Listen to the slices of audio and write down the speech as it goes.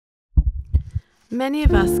Many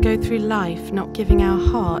of us go through life not giving our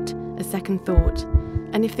heart a second thought.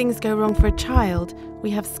 And if things go wrong for a child, we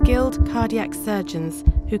have skilled cardiac surgeons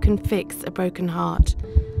who can fix a broken heart.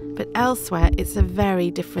 But elsewhere, it's a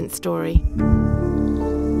very different story.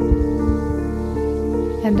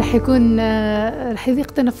 يعني رح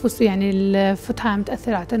يضيق تنفسه، يعني الفتحة عم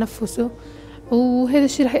تأثر على تنفسه، وهذا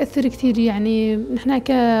الشيء رح يأثر كثير. يعني نحن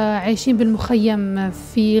كعايشين بالمخيم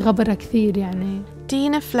في غبرة كثير يعني.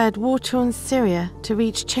 Dina fled war-torn Syria to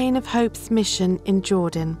reach Chain of Hope's mission in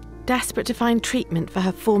Jordan, desperate to find treatment for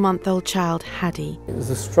her 4-month-old child, Hadi. It was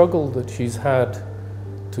a struggle that she's had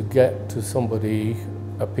to get to somebody,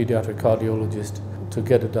 a pediatric cardiologist, to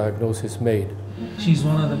get a diagnosis made. She's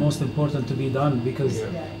one of the most important to be done, because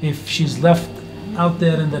if she's left out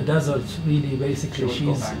there in the desert, really basically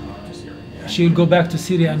she'll go back to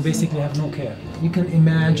Syria and basically have no care. You can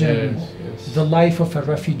imagine the life of a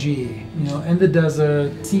refugee, you know, in the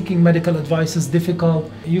desert, seeking medical advice is difficult.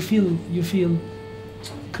 You feel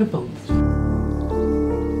crippled.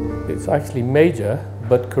 It's actually major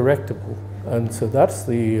but correctable, and so that's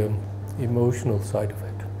the emotional side of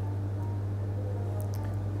it.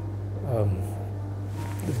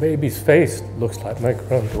 The baby's face looks like my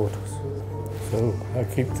granddaughter's, so I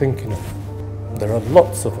keep thinking of there are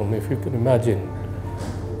lots of them, if you can imagine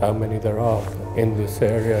how many there are in this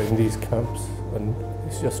area, in these camps, and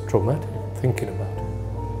it's just traumatic thinking about it.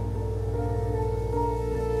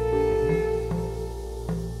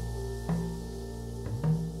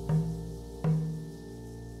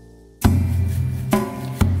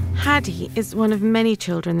 Hadi is one of many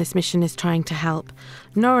children this mission is trying to help.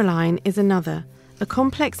 Noraline is another. A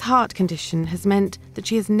complex heart condition has meant that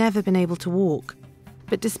she has never been able to walk.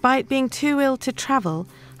 But despite being too ill to travel,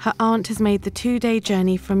 her aunt has made the 2-day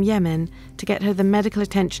journey from Yemen to get her the medical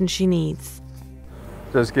attention she needs.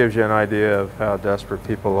 Just gives you an idea of how desperate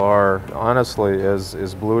people are. Honestly,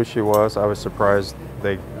 as blue as she was, I was surprised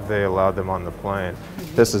they allowed them on the plane.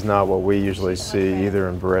 This is not what we usually see either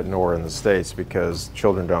in Britain or in the States, because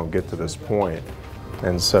children don't get to this point.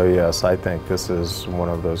 And so yes, I think this is one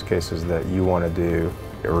of those cases that you want to do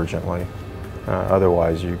urgently.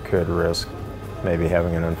 Otherwise you could risk maybe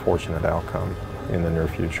having an unfortunate outcome in the near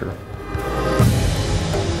future.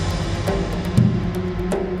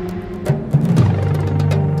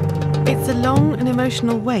 It's a long and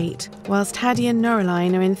emotional wait whilst Hadi and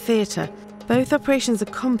Noraline are in theatre. Both operations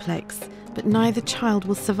are complex, but neither child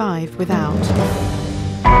will survive without.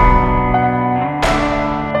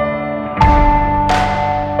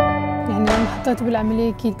 يعني لما حطيت بالعملية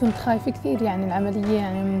أكيد كنت خايفة كثير، يعني العملية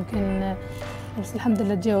يعني ممكن، بس الحمد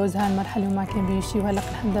لله تجاوز هاي المرحلة وما كان بي شيء، وهلا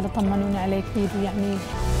الحمد لله طمنوني عليه كثير يعني.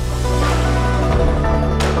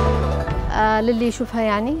 للي يشوفها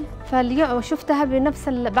يعني، فشفتها بنفس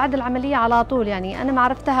بعد العملية على طول، يعني أنا ما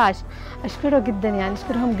عرفتهاش. أشكره جدا، يعني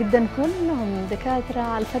أشكرهم جدا كلهم،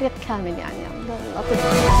 دكاترة، الفريق كامل يعني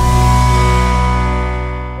الأطباء.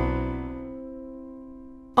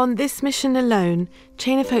 On this mission alone,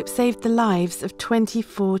 Chain of Hope saved the lives of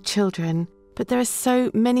 24 children, but there are so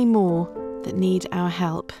many more that need our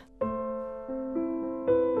help.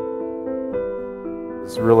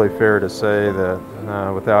 It's really fair to say that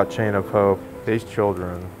without Chain of Hope, these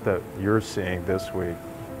children that you're seeing this week,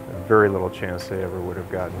 very little chance they ever would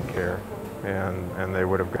have gotten care, and they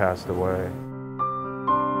would have passed away.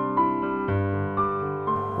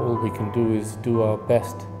 All we can do is do our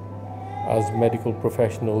best as medical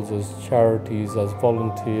professionals, as charities, as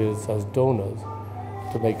volunteers, as donors,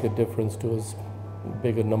 to make a difference to as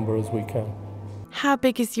big a number as we can. How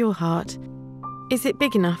big is your heart? Is it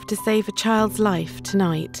big enough to save a child's life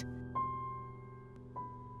tonight?